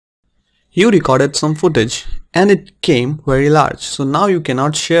You recorded some footage and it came very large, so now you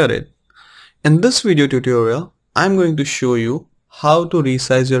cannot share it. In this video tutorial, I'm going to show you how to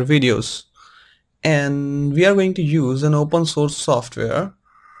resize your videos. And we are going to use an open source software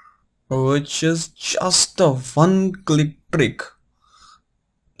which is just a one-click trick.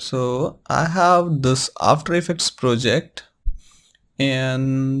 So I have this After Effects project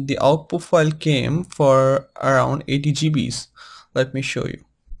and the output file came for around 80 GBs. Let me show you.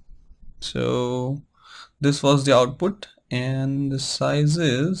 So this was the output and the size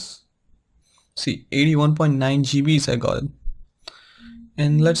is, see, 81.9 GBs I got it.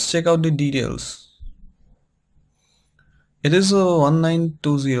 And let's check out the details. It is a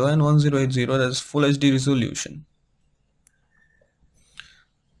 1920 and 1080, that is full HD resolution.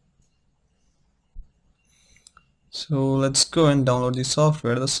 So let's go and download the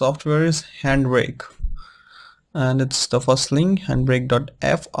software. The software is HandBreak and it's the first link,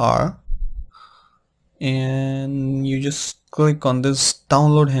 handbrake.fr, and you just click on this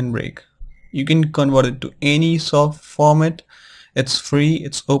download HandBreak. You can convert it to any soft format. It's free,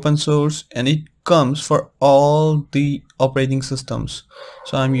 it's open source, and it comes for all the operating systems.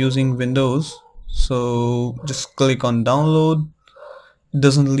 So I'm using Windows, so just click on download. It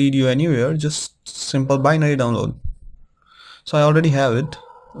doesn't lead you anywhere, just simple binary download. So I already have it.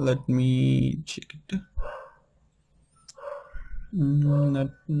 Let me check it.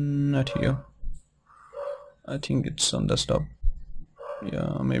 Not here. I think it's on desktop.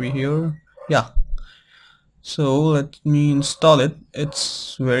 Yeah, maybe here. Yeah. So let me install it.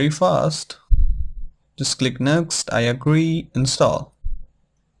 It's very fast. Just click next, I agree, install,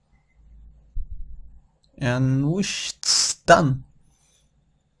 and whoosh, it's done.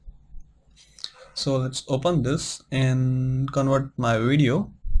 So let's open this and convert my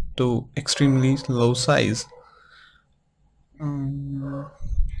video to extremely low size.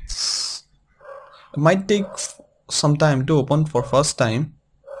 It might take some time to open for first time.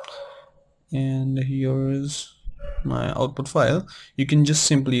 And here is my output file. You can just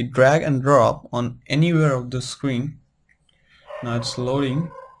simply drag and drop on anywhere of the screen. Now it's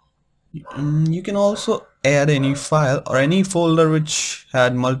loading. You can also add any file or any folder which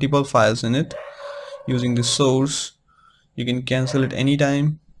had multiple files in it using the source. You can cancel it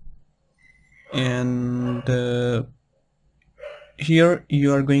anytime, and here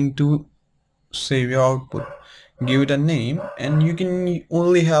you are going to save your output, give it a name, and you can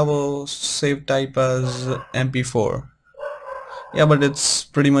only have a save type as MP4. Yeah, but it's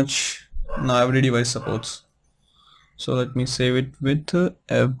pretty much now every device supports. So let me save it with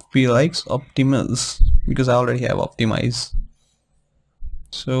FB likes optimise, because I already have optimise.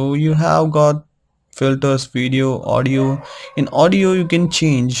 So you have got filters, video, audio. In audio you can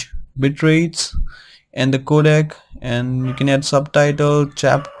change bit rates and the codec, and you can add subtitle,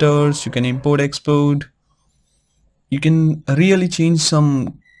 chapters, you can import, export. You can really change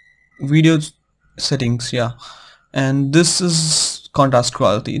some video settings. Yeah, and this is contrast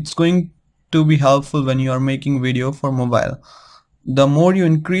quality. It's going to be helpful when you are making video for mobile. The more you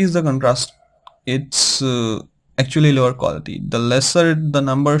increase the contrast, it's actually lower quality. The lesser the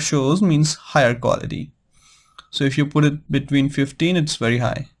number shows means higher quality. So if you put it between 15, it's very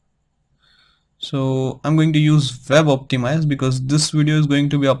high. So I'm going to use web optimize because this video is going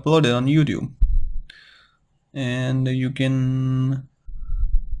to be uploaded on YouTube, and you can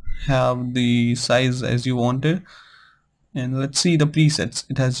have the size as you wanted. And let's see the presets.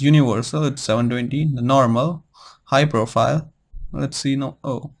 It has universal, it's 720, the normal, high profile. Let's see, no,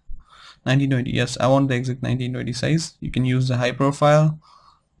 oh, 1920. Yes, I want the exact 1920 size. You can use the high profile.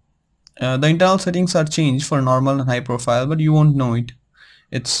 The internal settings are changed for normal and high profile, but you won't know it.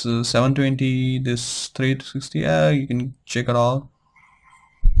 It's 720, this 360. Yeah, you can check it all.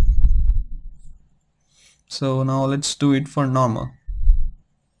 So now let's do it for normal,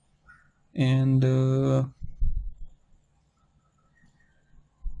 and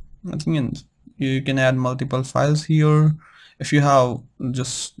nothing else. You can add multiple files here if you have.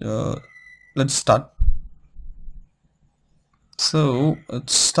 Just let's start. So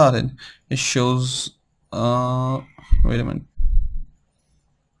it's started. It shows wait a minute,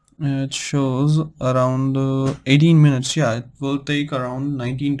 it shows around 18 minutes. Yeah, it will take around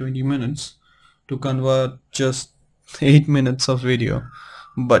 19-20 minutes to convert just 8 minutes of video,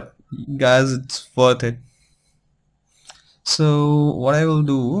 but guys, it's worth it. So what I will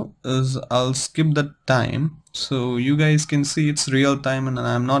do is I'll skip the time so you guys can see it's real time and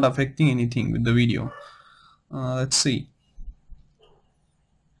I'm not affecting anything with the video. Let's see.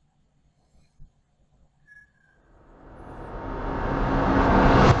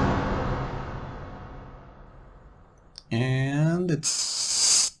 And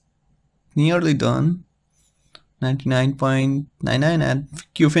it's nearly done. 99.99 and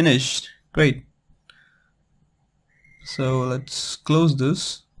Q finished. Great. So let's close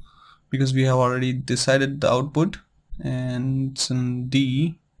this because we have already decided the output, and it's in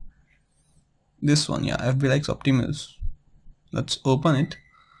D. This one, yeah, FB likes optimised. Let's open it,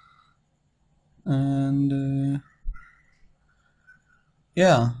 and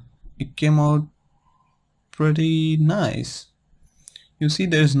yeah, it came out pretty nice. You see,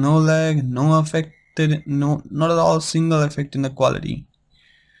 there's no lag, no affected, no, not at all single effect in the quality.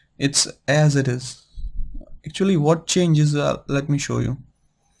 It's as it is. Actually, what changes? Let me show you.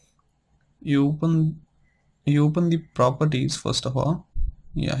 You open the properties first of all.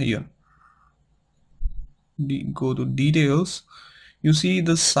 Yeah, here. Go to details. You see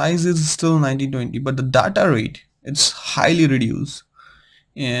the size is still 1920, but the data rate, it's highly reduced,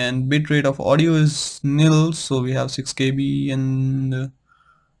 and bitrate of audio is nil, so we have 6 KB, and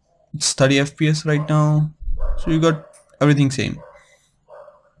it's 30 FPS right now. So you got everything same.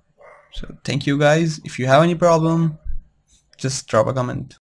 So thank you guys. If you have any problem, just drop a comment.